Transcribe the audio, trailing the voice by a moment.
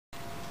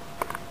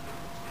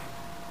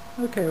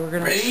Okay, we're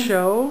gonna Ready?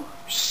 show.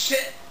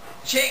 Shit.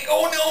 Shake.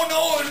 Oh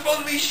no, it's supposed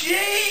to be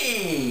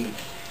shake.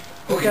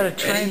 We've got to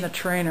train ready? the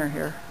trainer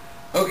here.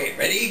 Okay,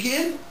 ready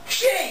again?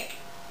 Shake.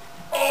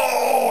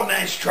 Oh,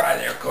 nice try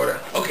there, Koda.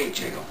 Okay,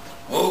 Jacob.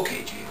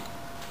 Okay, Jacob.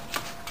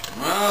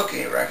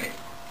 Okay, Rocket.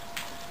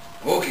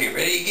 Okay,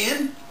 ready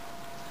again?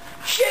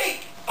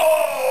 Shake.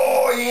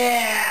 Oh,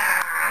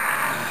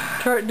 yeah.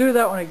 Try do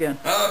that one again.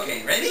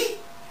 Okay, ready?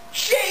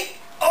 Shake.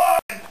 Oh,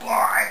 good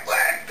boy.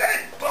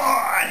 Good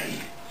boy.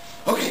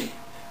 Okay,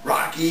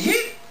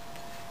 Rocket.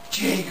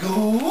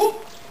 Jacob.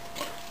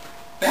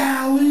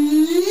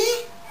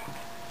 Valley.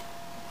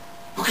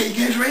 Okay,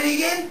 you guys ready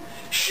again?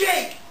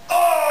 Shake.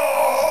 Oh.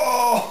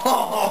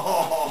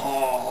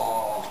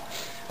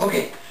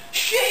 Okay,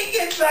 shake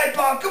inside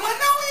paw. Come on,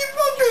 now you're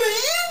supposed to the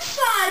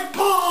inside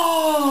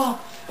paw.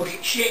 Okay,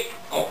 shake.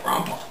 Oh,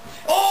 wrong paw.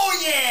 Oh,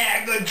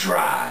 yeah, good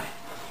try.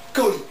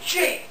 Cody,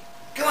 shake.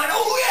 Come on,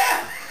 oh,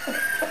 yeah.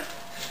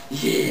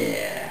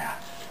 Yeah.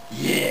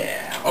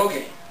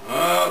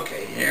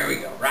 Okay, here we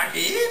go.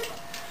 Rocket.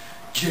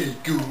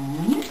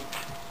 Jacob.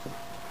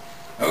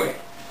 Okay,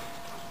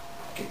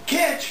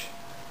 catch.